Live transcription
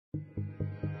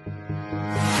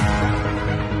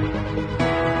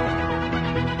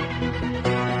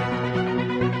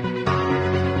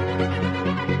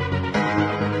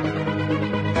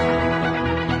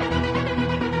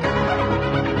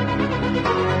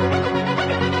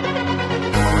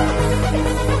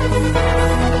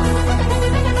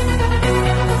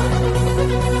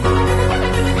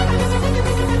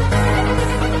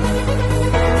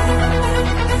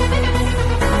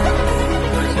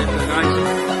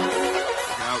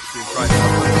absolute price.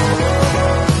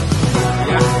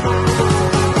 Yeah.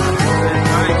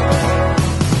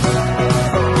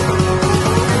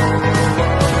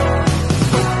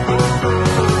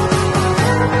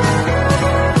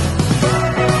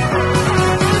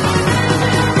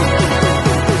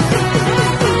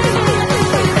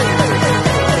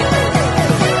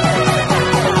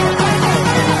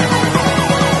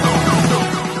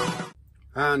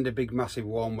 And a big massive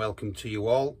warm welcome to you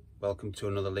all. Welcome to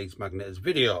another Leeds Magneters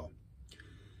video.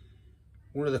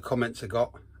 One of the comments I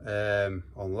got on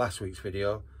last week's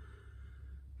video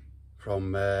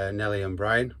from Nelly and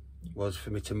Brian was for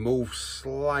me to move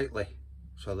slightly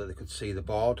so that they could see the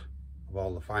board of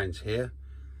all the finds here.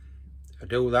 If I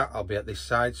do that, I'll be at this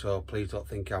side, so please don't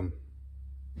think I'm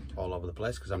all over the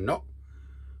place, because I'm not.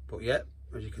 But yeah,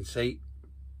 as you can see,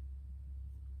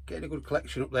 getting a good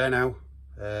collection up there now.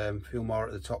 A few more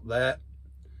at the top there.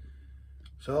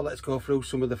 So let's go through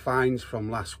some of the finds from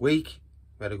last week.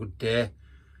 We had a good day.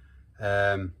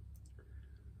 Had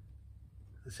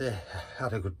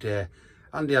a good day.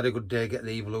 Andy had a good day getting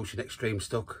the Evolution Extreme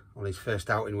stuck on his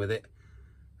first outing with it.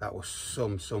 That was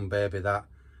some baby, that,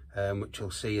 which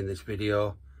you'll see in this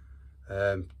video.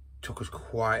 Took us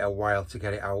quite a while to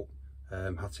get it out.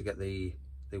 Had to get the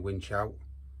winch out,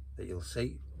 that you'll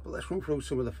see. But let's run through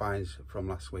some of the finds from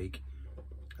last week.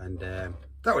 And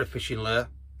that was a fishing lure.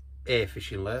 Nice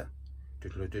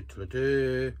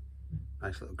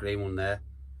little green one there.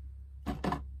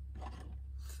 I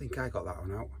think I got that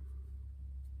one out.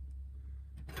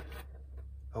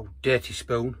 Oh, dirty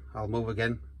spoon. I'll move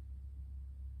again.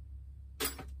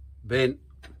 Bin.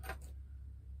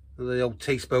 Another of the old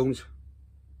teaspoons.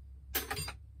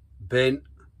 Bin.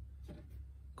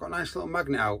 Got a nice little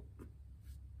magnet out.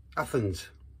 Athens.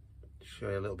 Show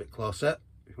you a little bit closer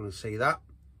if you want to see that.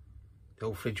 The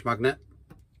old fridge magnet,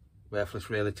 worthless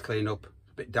really to clean up.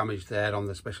 A bit damaged there,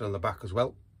 especially on the back as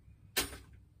well.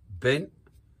 Bin.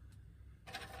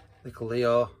 Little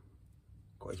Leo,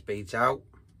 got his beads out.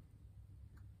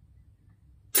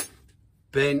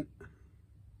 Bin.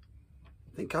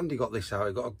 I think Andy got this out.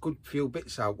 He got a good few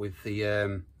bits out with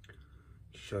the,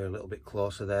 show you a little bit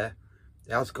closer there.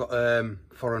 It has got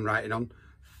foreign writing on.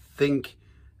 I think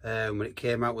when it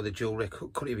came out with the jewellery,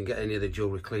 couldn't even get any of the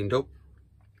jewellery cleaned up.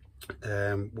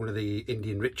 One of the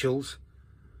Indian rituals,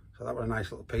 so that was a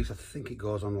nice little piece. I think it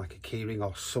goes on like a keyring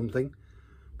or something,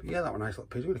 but yeah, that was a nice little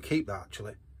piece. I'm going to keep that,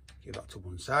 actually keep that to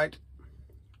one side.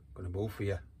 I'm going to move for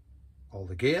you all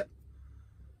the gear.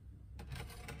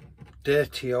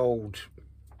 Dirty old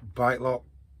bike lock.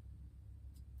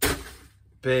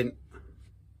 Bin.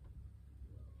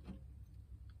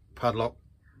 Padlock,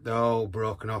 they're all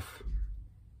broken off.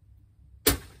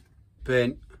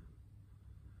 Bin.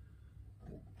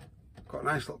 Got a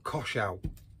nice little cosh out.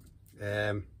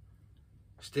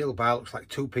 Steel bar, looks like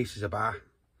 2 pieces of bar.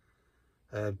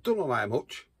 Don't look like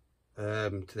much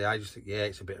to the eye. Just think, yeah,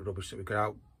 it's a bit of rubbish that we got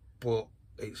out, but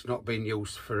it's not being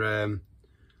used for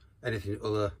anything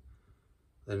other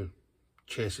than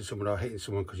chasing someone or hitting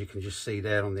someone, because you can just see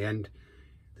there on the end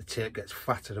the tape gets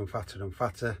fatter and fatter and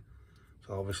fatter.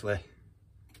 So obviously,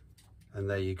 and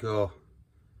there you go.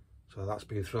 So that's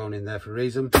been thrown in there for a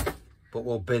reason, but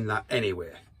we'll bin that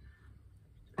anyway.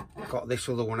 Got this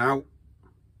other one out.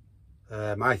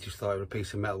 I just thought it was a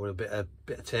piece of metal with a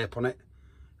bit of tape on it.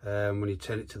 When you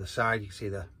turn it to the side, you can see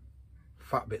the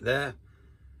fat bit there,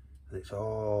 and it's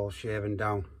all shaven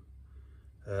down,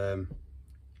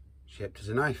 shaped as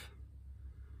a knife.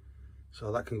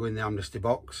 So that can go in the amnesty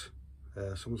box.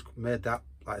 Someone's made that,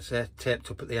 like I say,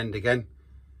 taped up at the end again.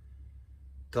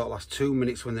 Don't last 2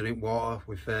 minutes when they're in water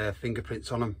with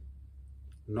fingerprints on them.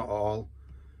 Not at all.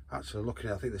 Actually, looking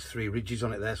at it, I think there's 3 ridges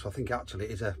on it there, so I think actually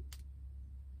it is a,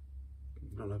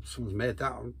 I don't know, someone's made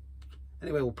that.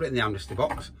 Anyway, we'll put it in the amnesty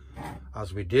box,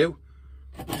 as we do.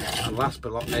 And last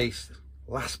but not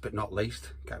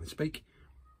least, can't even speak,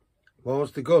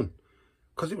 was the gun.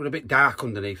 Because it was a bit dark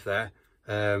underneath there,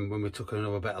 when we took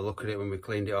another better look at it, when we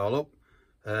cleaned it all up,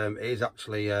 it is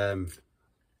actually a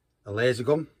laser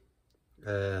gun,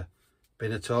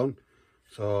 binatone.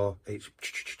 So it's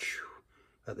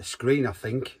at the screen, I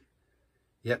think.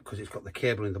 Yep, because it's got the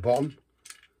cable in the bottom.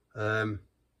 But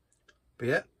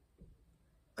yeah,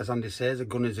 as Andy says, a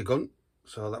gun is a gun.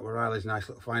 So that was Riley's nice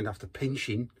little find after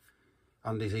pinching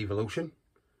Andy's Evolution.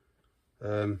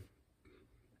 Madhead.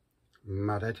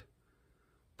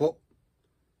 But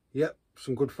yep,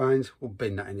 some good finds. We'll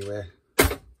bin that anyway.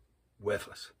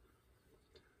 Worthless.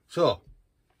 So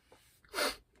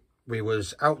we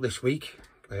was out this week,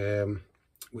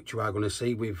 which you are going to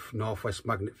see with Northwest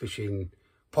Magnet Fishing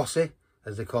Posse,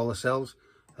 as they call themselves.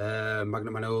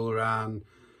 Magnet Man Hooler and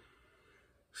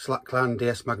Slack Clan,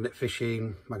 DS Magnet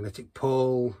Fishing, Magnetic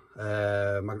Pull,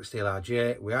 Magnet Steel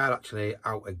RJ. We are actually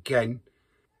out again.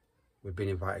 We've been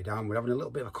invited down. We're having a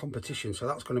little bit of a competition, so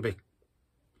that's going to be,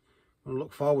 I'm going to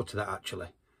look forward to that actually.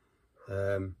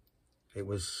 It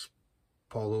was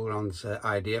Paul Uran's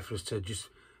idea for us to just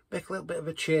make a little bit of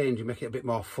a change and make it a bit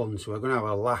more fun. So we're going to have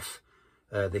a laugh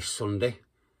this Sunday.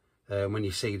 When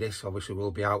you see this, obviously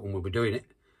we'll be out and we'll be doing it.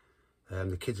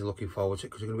 The kids are looking forward to it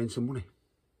because they're going to win some money.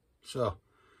 So,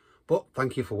 but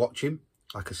thank you for watching.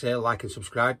 Like I say, like and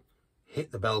subscribe.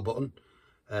 Hit the bell button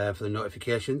for the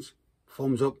notifications.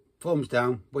 Thumbs up, thumbs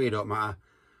down, well, you don't matter.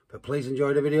 But please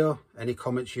enjoy the video. Any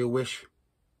comments you wish,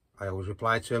 I always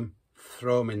reply to them.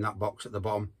 Throw them in that box at the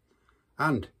bottom.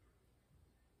 And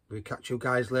we'll catch you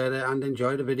guys later and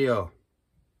enjoy the video.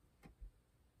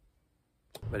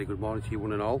 Very good morning to you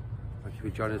one and all. Thank you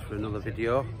for joining us for another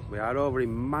video. We are over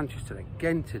in Manchester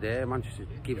again today. Manchester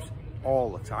gives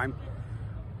all the time.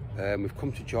 We've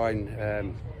come to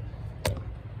join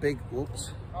Big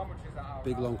Lutz,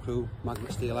 Big Long Crew,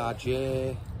 Magnet Steel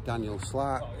RJ, Daniel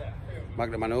Slack,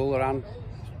 Magnet Manularan,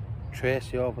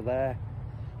 Tracy over there,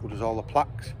 who does all the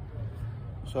plaques.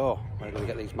 So we're going to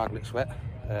get these magnets wet.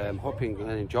 Hoping you're going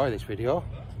to enjoy this video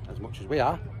as much as we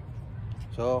are.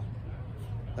 So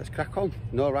let's crack on.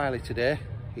 No Riley today,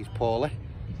 he's poorly.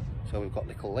 So we've got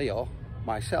little Leo,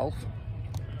 myself,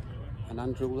 and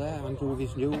Andrew there. Andrew with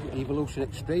his new Evolution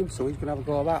Extreme. So he's going to have a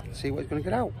go at that, see what he's going to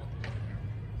get out.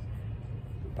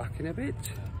 Back in a bit.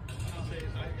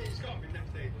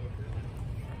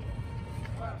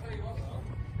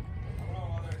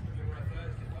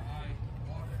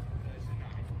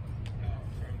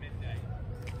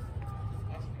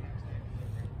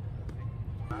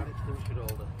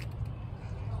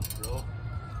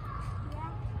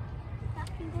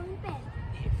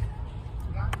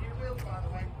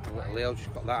 Little Leo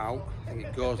just got that out. I think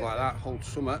it goes like that, holds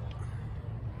summit.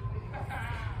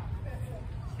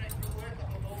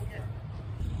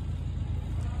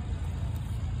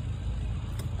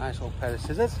 Nice old pair of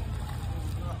scissors.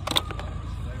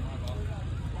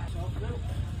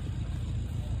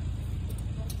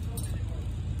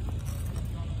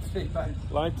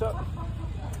 Light up.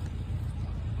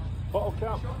 Bottle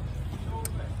cap.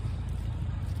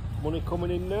 Money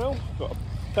coming in now. Got a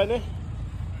penny.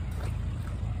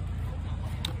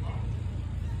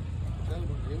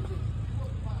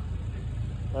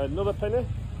 Another penny.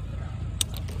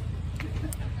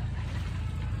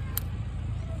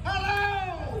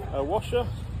 Hello! A washer.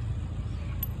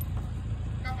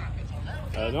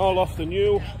 And all off the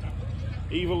new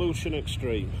Evolution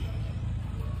Extreme.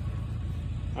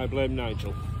 I blame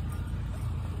Nigel.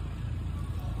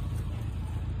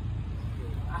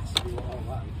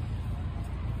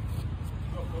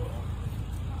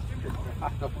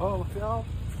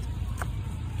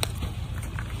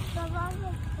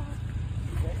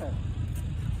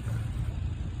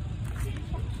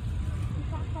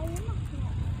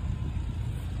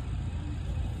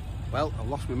 Well, I've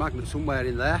lost my magnet somewhere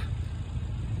in there.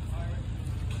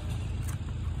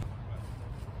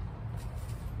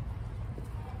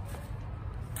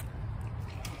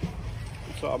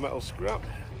 Some sort of metal scrap.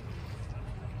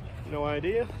 No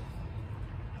idea.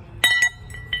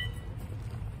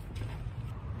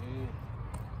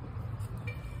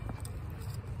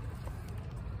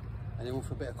 Anyone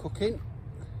for a bit of cooking?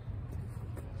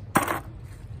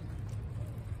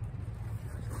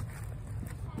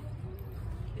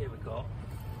 Here we go.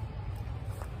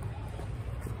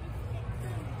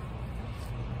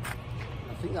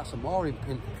 I think that's a mooring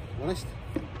pin, to be honest.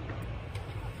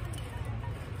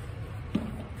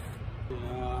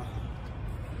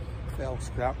 Bit of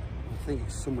scrap. I think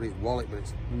it's somebody's wallet, but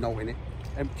it's not in it.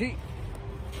 Empty.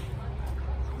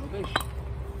 Rubbish. What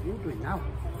are you doing now?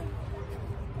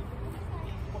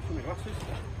 Washing my glasses.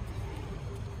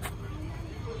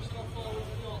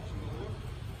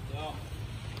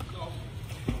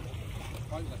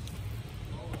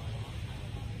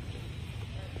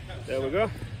 There we go.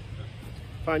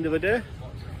 Find of the day.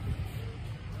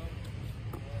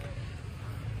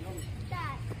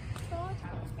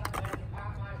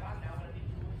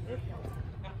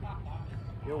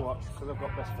 You'll watch, because I've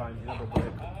got best finds in every break.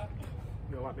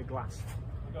 You'll like my glass.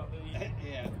 We've got the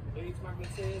yeah.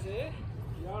 LeedsMagneters here.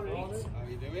 You alright? How are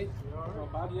you doing?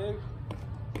 Not bad, you?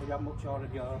 We have much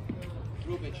already.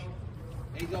 Rubbish.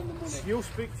 He's on the money. You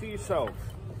speak for yourself.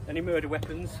 Any murder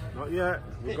weapons? Not yet.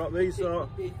 We've got these though.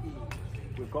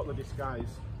 We've got the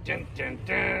disguise. Dun, dun,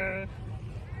 dun.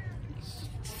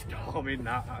 Storming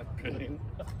that green.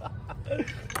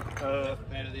 Pair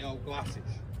of the old glasses.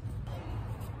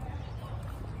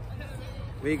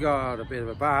 We got a bit of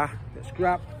a bar, bit of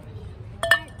scrap.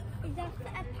 Is that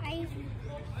a pipe?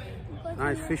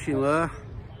 Nice fishing lure.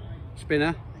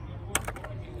 Spinner.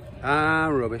 Ah,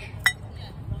 rubbish.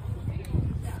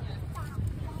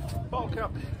 Bottle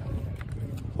cap.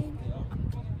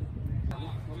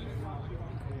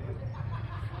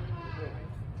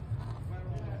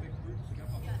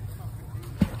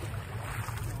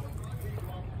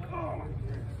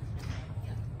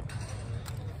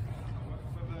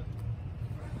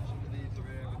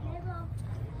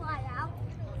 Fly out.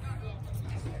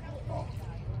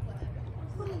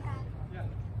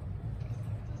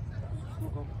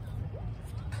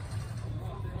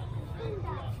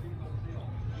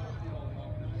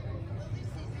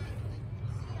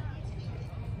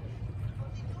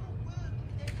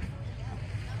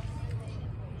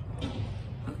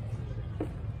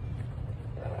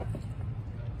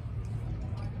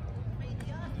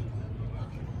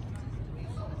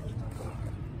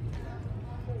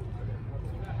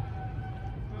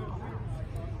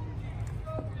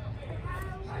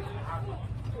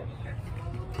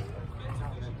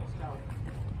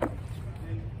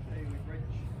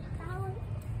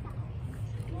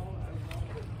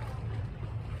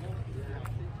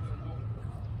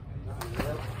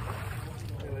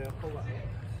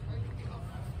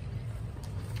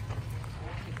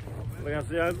 We have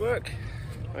the hard work.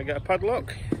 I get a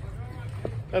padlock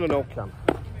and an old can.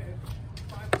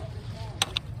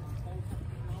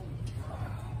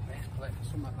 Base plate for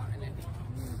some of that in it.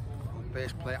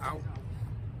 Base plate out.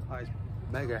 That is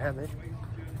mega heavy.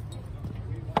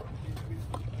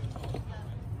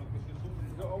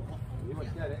 You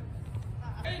must get it.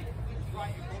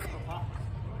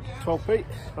 12 feet,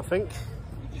 I think.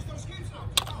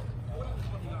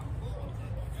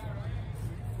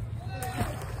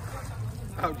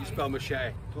 How do you spell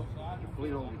machete?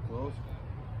 Bleed all your clothes.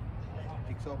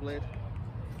 Jigsaw blade.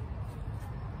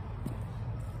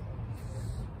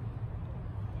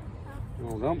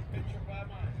 Hold on.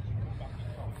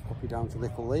 Copy down to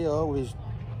little Leo with his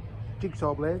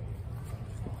jigsaw blade.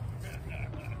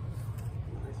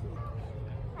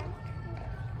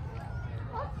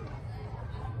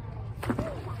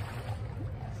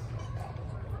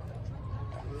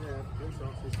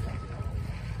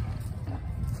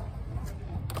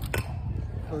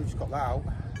 So we just got that out.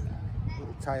 Put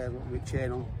the tyre with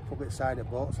chain on, put it side of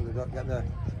the boat so they don't get the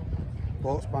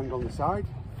boat spanned on the side.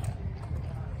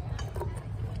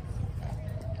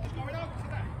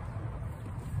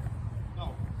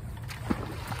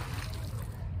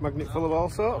 Magnet full of all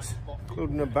sorts,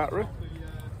 including a battery.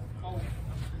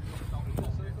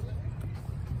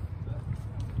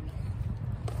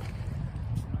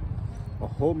 A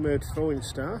homemade throwing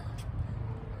star.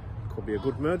 Could be a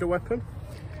good murder weapon.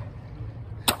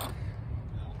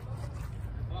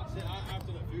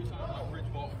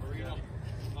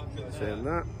 Saying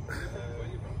that.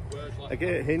 A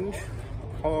gate hinge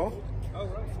or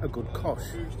a good cosh.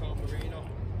 So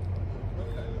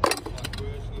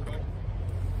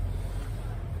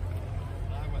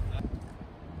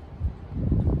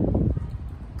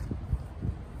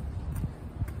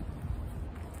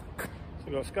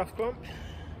we've got a scaff clamp,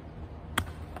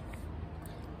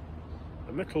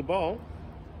 a metal ball.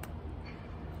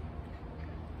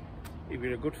 If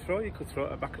you're a good throw, you could throw it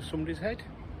at the back of somebody's head,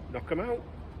 knock them out.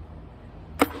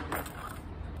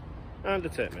 And a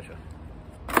tape measure.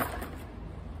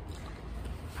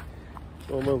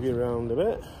 We'll move you around a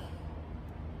bit.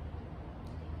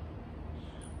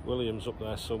 William's up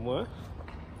there somewhere.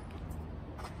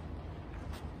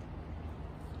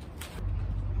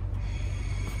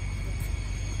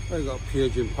 We've got a pure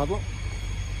gin padlock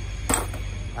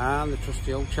and the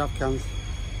trusty old chav cans.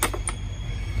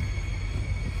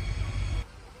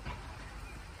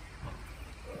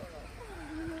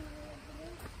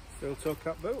 Steel toe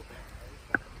cap boot.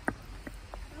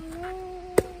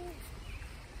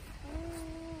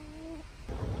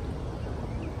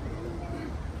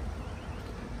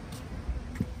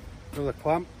 Another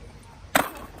clamp,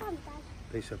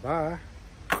 piece of bar,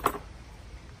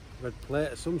 red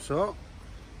plate of some sort,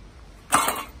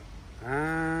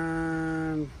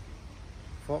 and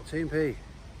 14p.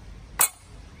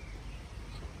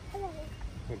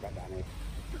 Put that down here.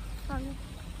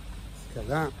 Look at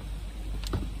that.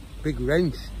 Big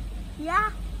wrench.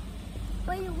 Yeah.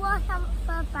 But you want that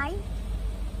for a bike?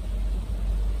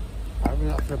 I don't think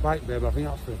that's for a bike, babe. I think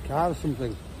that's for a car or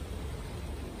something.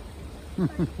 And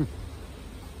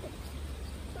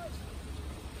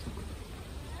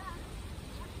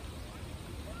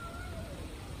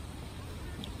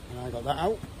I got that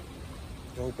out.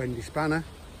 The old bendy spanner.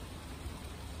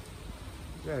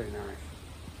 Very nice.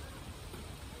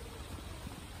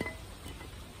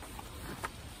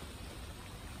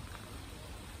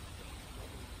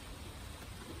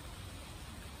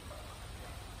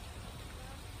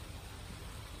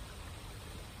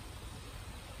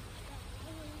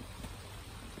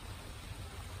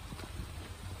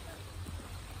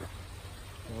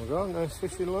 go, nice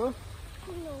fishing lure.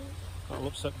 No. That'll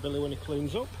upset Billy when he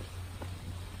cleans up.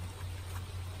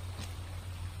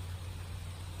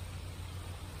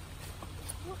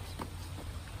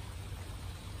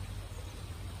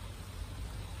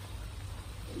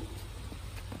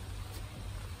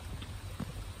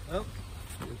 Well,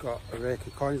 we've got a rake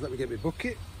of coins. Let me get my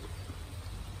bucket.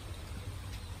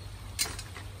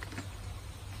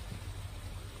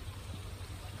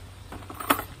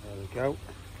 There we go.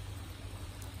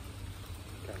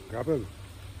 Can grab them.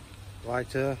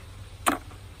 Lighter.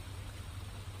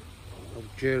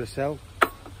 Duracell.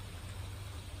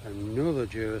 Another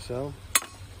Duracell.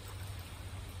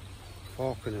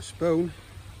 Fork and a spoon.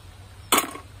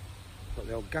 Got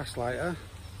the old gas lighter.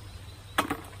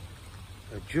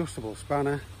 Adjustable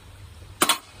spanner.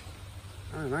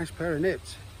 And a nice pair of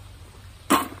nips.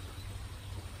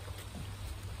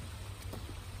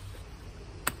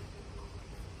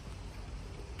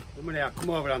 Come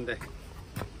over, Andy.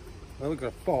 Well, we've got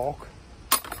a fork,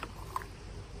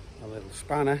 a little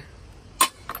spanner.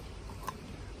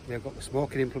 We've got the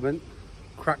smoking implement,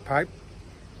 crack pipe,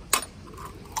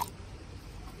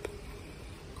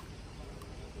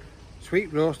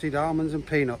 sweet roasted almonds and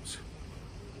peanuts.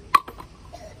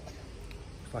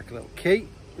 It's like a little key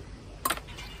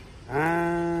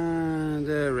and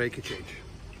a rake of change.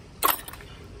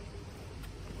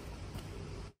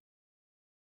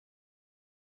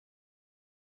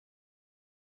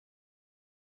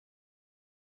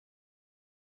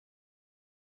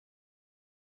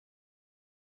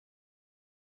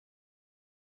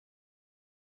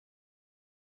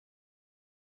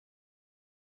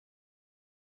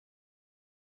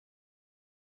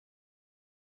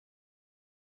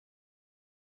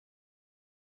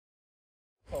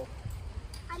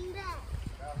 And there.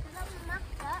 Doesn't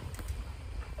matter.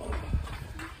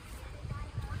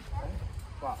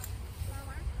 What?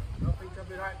 I don't think I'll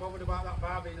be right bothered about that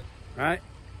Barbie. Right,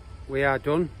 we are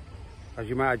done. As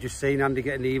you might have just seen, Andy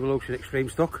getting the Evolution Extreme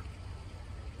stuck.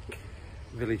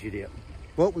 Village idiot.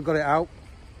 But we've got it out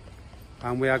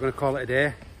and we are going to call it a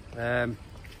day.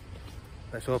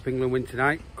 Let's hope England win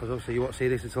tonight, because obviously you won't see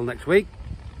this until next week.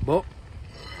 But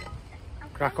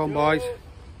crack on, boys.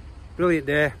 Brilliant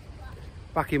day.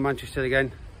 Back in Manchester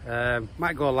again.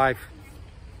 Might go live,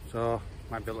 so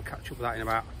might be able to catch up with that in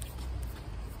about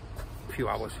a few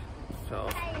hours. So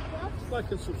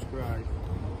Like and subscribe.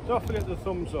 Don't forget the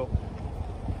thumbs up.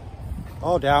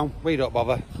 or down, we don't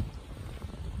bother.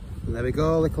 And there we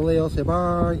go, little Leo, say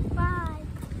bye. Bye.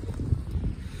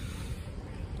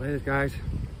 Later, guys.